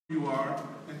you are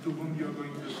and to whom you are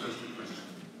going to address the question.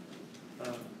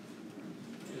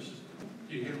 Yes,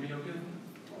 do you hear me okay?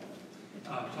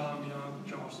 Tom Young,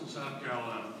 Charleston, South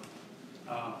Carolina,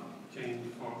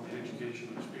 came from the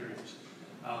educational experience.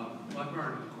 My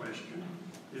burning question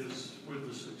is, with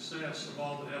the success of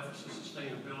all the efforts of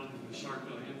sustainability in the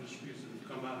circular industries that have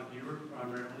come out of Europe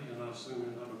primarily, and I assume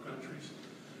in other countries,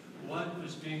 what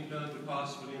is being done to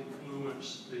possibly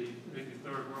influence the maybe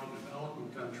third world developing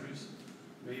countries,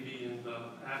 maybe in the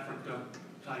Africa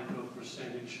type of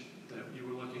percentage that you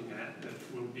were looking at, that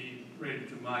will be ready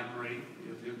to migrate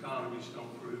if the economies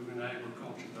don't improve and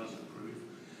agriculture doesn't improve,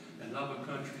 and other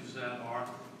countries that are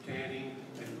canning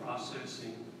and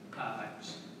processing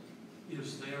hides?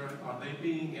 Are they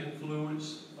being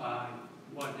influenced by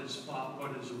what has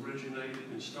originated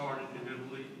and started in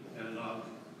Italy and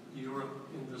Europe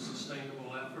in the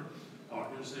sustainable effort, or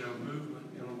is there a movement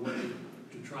in a way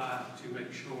to try to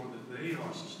make sure that they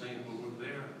are sustainable with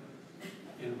their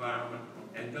environment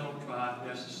and don't try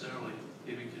necessarily,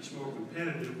 if it gets more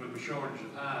competitive with a shortage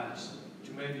of hides,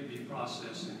 to maybe be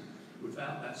processing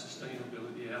without that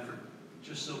sustainability effort,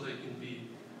 just so they can be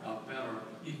a better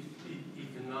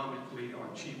economically or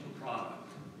cheaper product?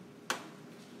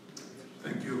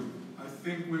 Thank you. I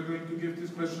think we're going to give this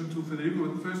question to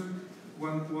Federico, but first,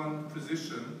 one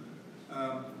precision.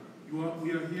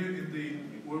 We are here in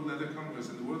the World Leather Congress,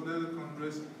 and the World Leather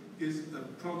Congress is a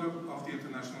product of the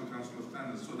International Council of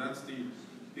Standards. So that's the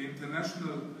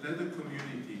international leather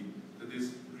community that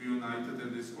is reunited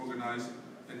and is organized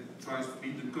and tries to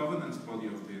be the governance body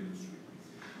of the industry.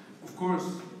 Of course,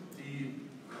 the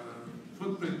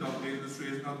footprint of the industry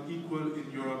is not equal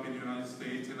in Europe, in the United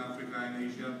States, in Africa, in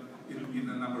Asia, in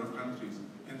a number of countries.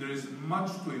 And there is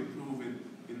much to improve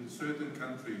in certain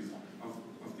countries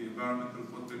of the environmental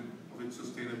footprint, of its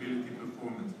sustainability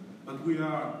performance. But we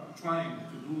are trying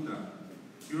to do that.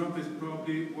 Europe is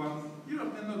probably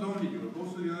Europe, and not only Europe,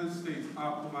 also the United States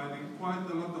are providing quite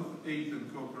a lot of aid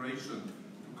and cooperation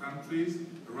to countries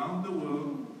around the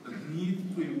world that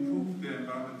need to improve their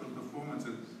environmental performance.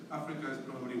 And Africa is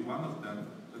probably one of them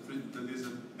that is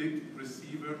a big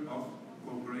receiver of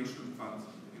cooperation funds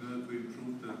in order to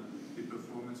improve the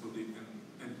performance of the,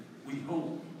 and we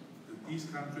hope that these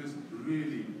countries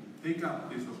really take up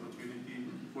this opportunity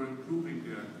for improving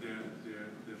their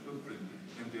footprint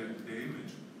and their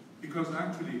image. Because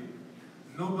actually,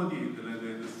 nobody in the leather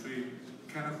industry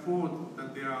can afford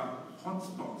that there are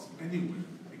hotspots anywhere,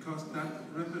 because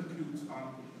that repercutes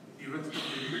on the rest of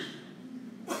the industry.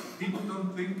 People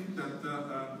don't think that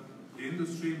the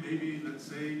industry, maybe, let's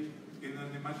say, in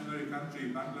an imaginary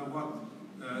country,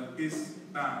 Bangladesh, is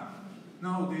bad.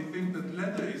 No, they think that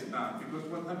leather is bad, because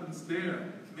what happens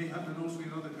there may happen also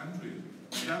in other countries.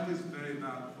 That is very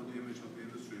bad for the image of the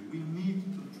industry. We need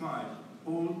to try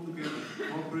all together to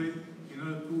cooperate in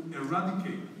order to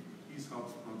eradicate these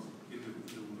hotspots in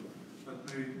the world.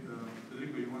 But maybe,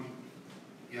 Federico, you want?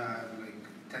 Yeah, I have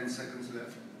like 10 seconds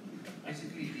left.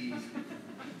 Basically,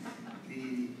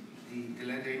 the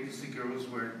leather industry grows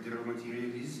where the raw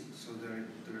material is, so the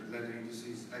leather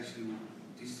industry is actually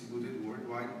distributed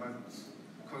worldwide, but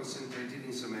concentrated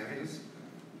in some areas.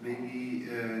 Maybe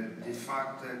the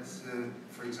fact that,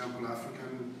 for example,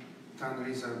 African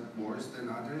tanneries are worse than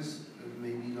others,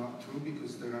 maybe not true,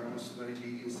 because there are also very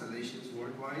big installations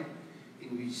worldwide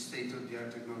in which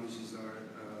state-of-the-art technologies are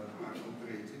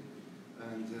operated.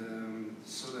 And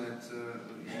so that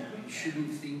you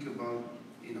shouldn't think about,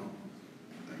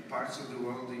 parts of the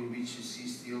world in which you see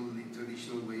still the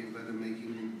traditional way of leather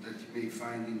making that you may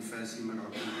find in Fez, in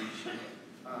Morocco, which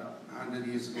 100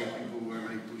 years ago people were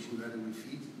like pushing leather with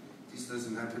feet. This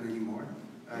doesn't happen anymore.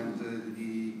 And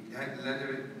the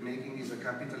leather making is a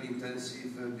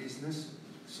capital-intensive business,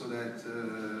 so that,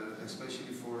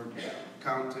 especially for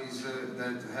countries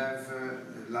that have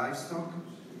livestock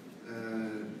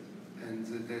and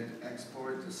that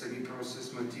export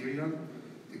semi-processed material,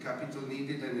 the capital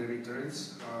needed and the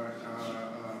returns are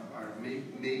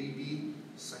maybe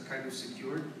kind of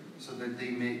secured, so that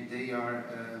they are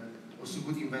also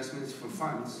good investments for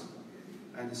funds.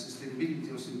 And the sustainability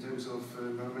also in terms of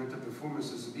environmental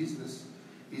performance as a business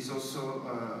is also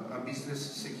a business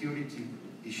security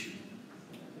issue.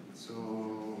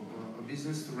 So a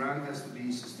business to run has to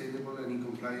be sustainable and in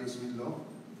compliance with law.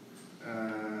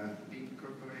 Big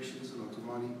corporations, a lot of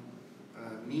money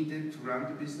needed to run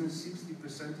the business.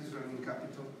 60% is running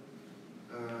capital.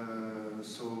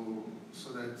 So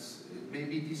that's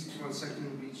maybe this is one sector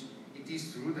in which it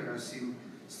is true there are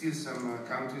still some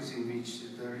countries in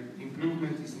which the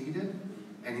improvement is needed,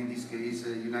 and in this case,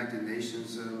 United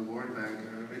Nations, World Bank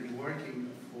are already working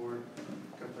for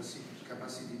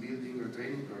capacity building or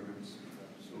training programs.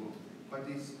 So but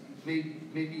maybe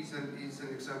it's an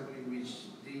example in which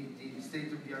the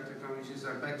state-of-the-art technologies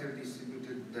are better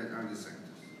distributed than other sectors.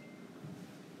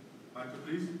 Michael,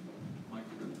 please.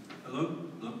 Michael. Hello,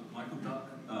 Michael Duck,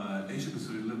 Asia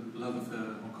Pacific Love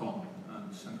Affair, Hong Kong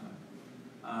and Shanghai.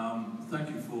 Thank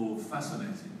you for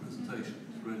fascinating presentations,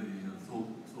 really thought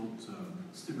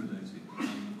stimulating.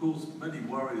 And of course, many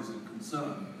worries and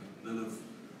concern that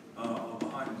are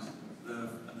behind there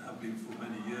and have been for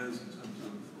many years in terms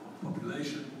of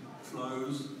population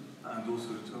flows and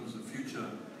also in terms of future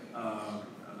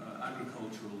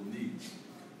agricultural needs.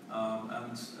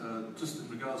 Just in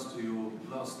regards to your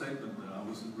last statement there, I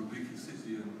was in Rubiki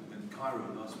City in Cairo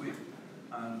last week,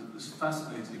 and it's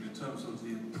fascinating in terms of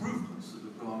the improvements that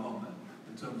have gone on there,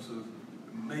 in terms of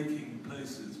making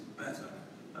places better.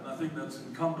 And I think that's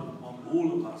incumbent on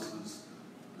all of us as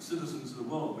citizens of the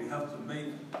world. We have to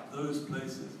make those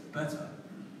places better,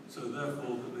 so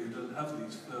therefore that they don't have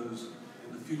these flows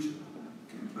in the future.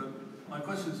 But my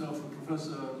questions are for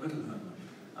Professor Mittelhöhner.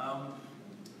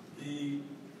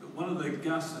 One of the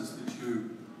gases that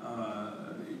you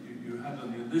had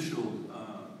on the initial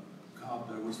card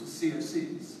there was the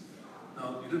CFCs.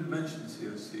 Now, you didn't mention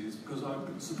CFCs because I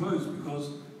suppose because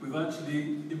we've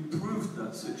actually improved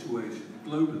that situation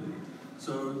globally.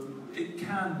 So it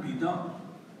can be done,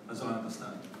 as I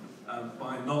understand,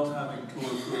 by not having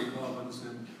chlorofluorocarbons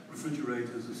in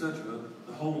refrigerators, etc.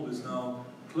 The hole is now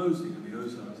closing in the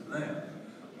ozone layer.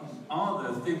 Are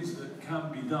there things that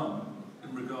can be done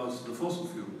in regards to the fossil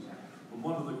fuels? And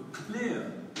one of the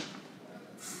clear,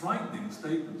 frightening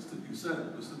statements that you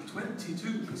said was that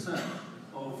 22%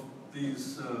 of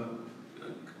these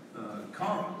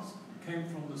carbons came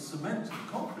from the cement and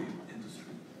concrete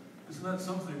industry. Isn't that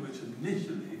something which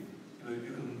initially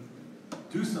you can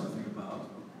do something about,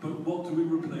 but what do we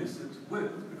replace it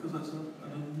with? Because that's an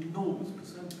enormous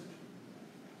percentage.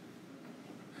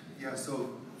 Yeah,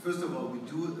 so first of all,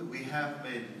 we have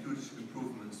made huge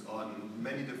improvements on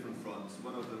many different fronts.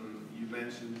 One of them you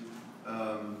mentioned.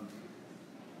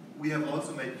 We have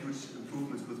also made huge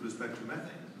improvements with respect to methane.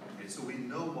 Okay, so we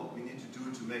know what we need to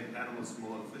do to make animals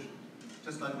more efficient.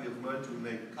 Just like we have learned to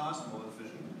make cars more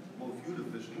efficient, more fuel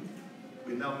efficient,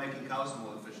 we're now making cows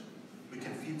more efficient. We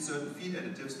can feed certain feed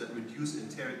additives that reduce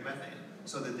enteric methane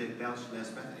so that they belch less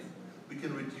methane. We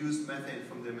can reduce methane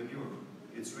from their manure.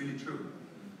 It's really true.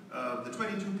 The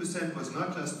 22% was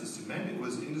not just the cement, it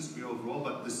was industry overall,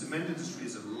 but the cement industry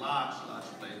is a large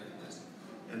player in this.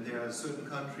 And there are certain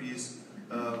countries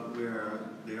where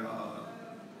there are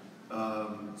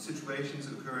situations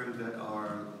occurring that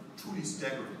are truly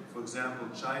staggering. For example,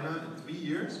 China in 3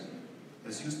 years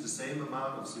has used the same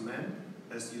amount of cement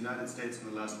as the United States in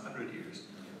the last 100 years.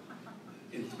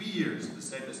 In 3 years, the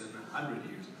same as in 100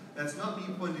 years. That's not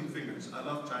me pointing fingers. I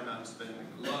love China, I'm spending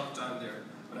a lot of time there.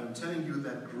 But I'm telling you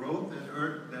that growth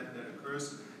that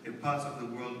occurs in parts of the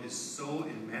world is so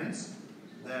immense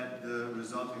that the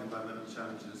resulting environmental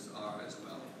challenges are as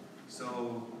well.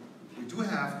 So we do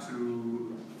have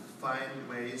to find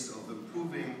ways of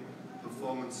improving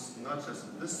performance, not just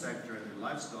in this sector and in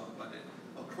livestock, but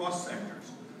across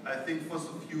sectors. I think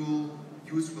fossil fuel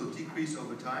use will decrease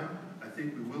over time. I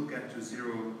think we will get to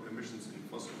zero emissions in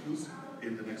fossil fuels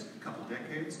in the next couple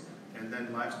decades. And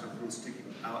then livestock will stick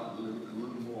out a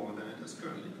little more than it is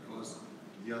currently, because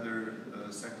the other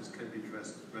sectors can be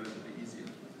addressed relatively easier.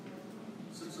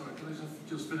 So, sorry, can I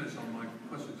just finish on my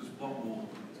question? Just one more,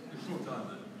 in short time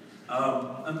then.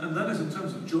 And that is in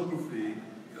terms of geography,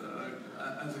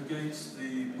 as against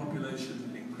the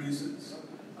population increases.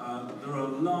 There are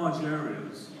large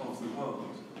areas of the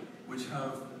world which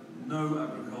have no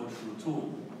agriculture at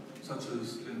all, such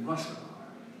as in Russia,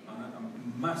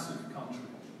 a massive country.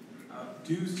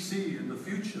 Do you see in the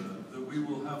future that we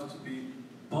will have to be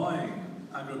buying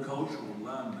agricultural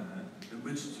land there in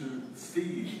which to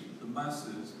feed the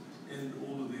masses in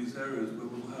all of these areas where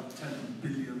we'll have 10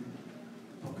 billion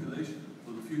population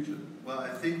for the future? Well, I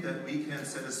think that we can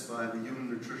satisfy the human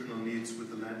nutritional needs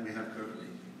with the land we have currently,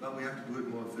 but we have to do it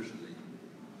more efficiently.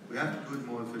 We have to do it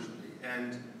more efficiently.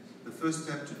 And the first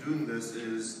step to doing this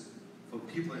is for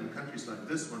people in countries like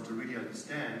this one to really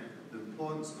understand the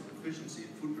importance of efficiency in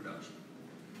food production.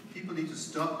 People need to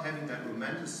stop having that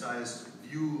romanticized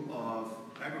view of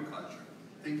agriculture,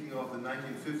 thinking of the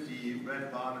 1950 red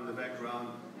barn in the background,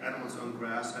 animals on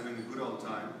grass, having a good old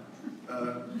time.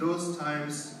 Those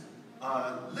times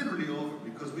are literally over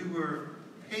because we were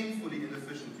painfully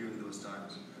inefficient during those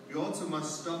times. We also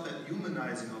must stop that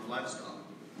humanizing of livestock.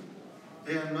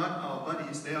 They are not our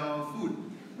buddies, they are our food.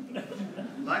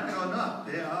 Like it or not,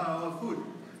 they are our food.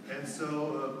 And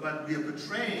so, but we are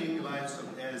portraying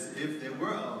livestock as if they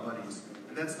were our buddies.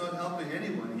 And that's not helping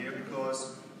anyone here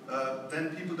because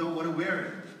then people don't want to wear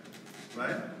it,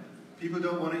 right? People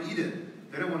don't want to eat it.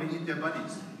 They don't want to eat their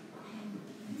buddies.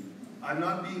 I'm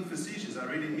not being facetious, I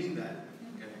really mean that.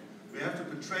 Okay? We have to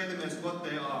portray them as what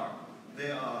they are.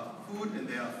 They are food, and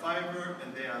they are fiber,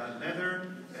 and they are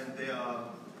leather, and they are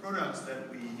products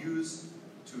that we use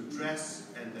to dress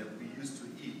and that we use to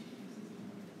eat.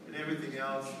 And everything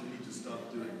else we need to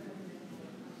stop doing.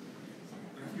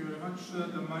 Thank you very much.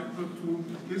 The micro to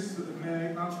this, may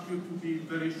I ask you to be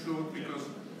very short because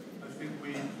I think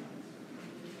we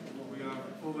are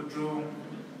overdrawn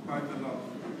quite a lot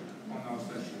on our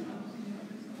session.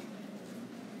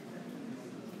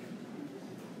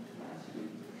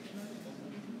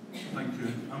 Thank you.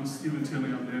 I'm Stephen Taylor.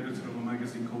 I'm the editor of a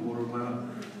magazine called World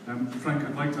Leather. Frank,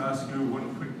 I'd like to ask you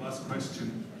one quick last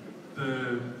question.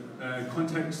 The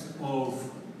context of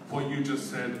what you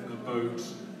just said about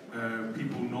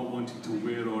people not wanting to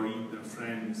wear or eat their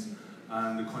friends,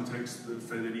 and the context that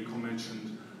Federico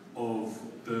mentioned of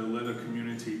the leather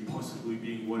community possibly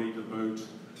being worried about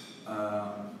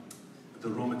the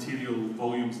raw material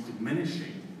volumes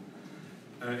diminishing.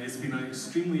 It's been an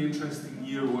extremely interesting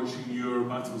year watching your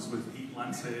battles with Eat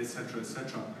Lancet, etc.,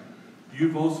 etc.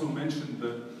 You've also mentioned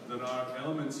that there are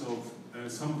elements of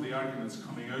some of the arguments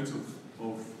coming out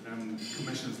of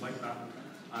commissions like that,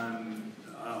 and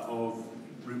of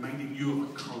reminding you of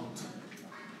a cult.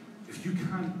 If you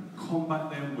can't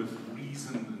combat them with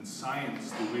reason and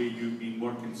science the way you've been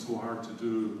working so hard to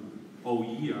do all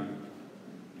year,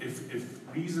 if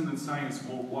reason and science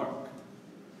won't work,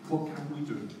 what can we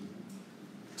do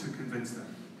to convince them?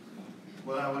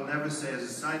 Well, I will never say, as a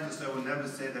scientist, I will never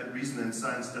say that reason and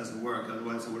science doesn't work,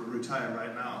 otherwise I would retire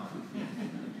right now.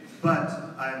 But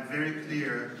I'm very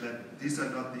clear that these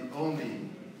are not the only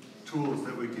tools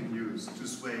that we can use to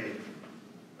sway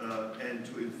and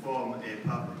to inform a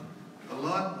public. A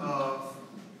lot of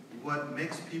what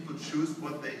makes people choose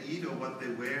what they eat or what they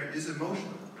wear is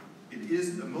emotional. It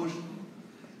is emotional.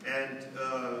 And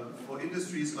for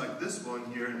industries like this one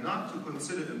here, not to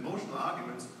consider emotional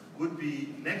arguments would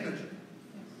be negligent.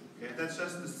 Okay? That's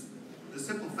just the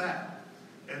simple fact.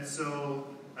 And so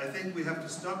I think we have to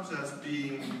stop just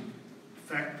being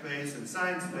fact-based and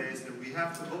science-based, and we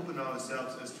have to open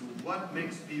ourselves as to what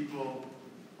makes people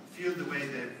feel the way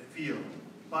they feel,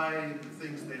 buy the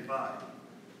things they buy.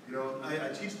 You know, I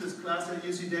teach this class at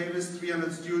UC Davis,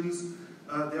 300 students,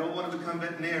 they all want to become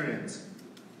veterinarians.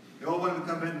 They all want to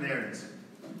become veterinarians.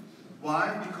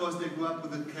 Why? Because they grew up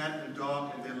with a cat and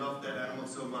dog and they love that animal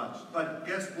so much. But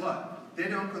guess what? They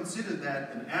don't consider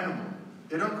that an animal.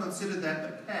 They don't consider that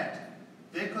a pet.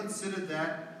 They consider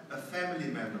that a family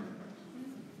member.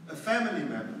 A family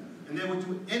member. And they would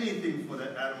do anything for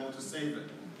that animal to save it.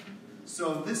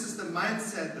 So this is the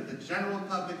mindset that the general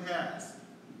public has.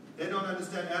 They don't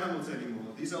understand animals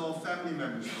anymore. These are all family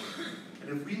members. And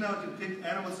if we now depict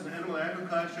animals in animal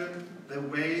agriculture the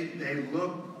way they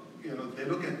look, you know, they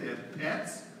look at their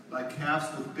pets, like calves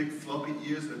with big floppy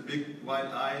ears and big wide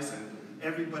eyes, and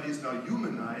everybody is now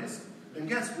humanized, then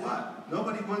guess what?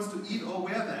 Nobody wants to eat or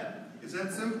wear that. It's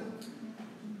that simple.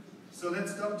 So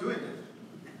let's stop doing it.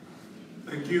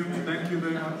 Thank you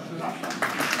very much. You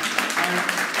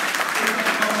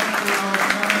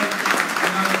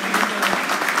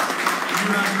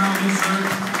have now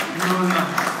deserved your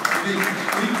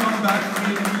we come back,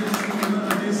 we do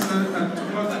this at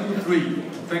 2:03.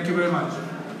 Thank you very much.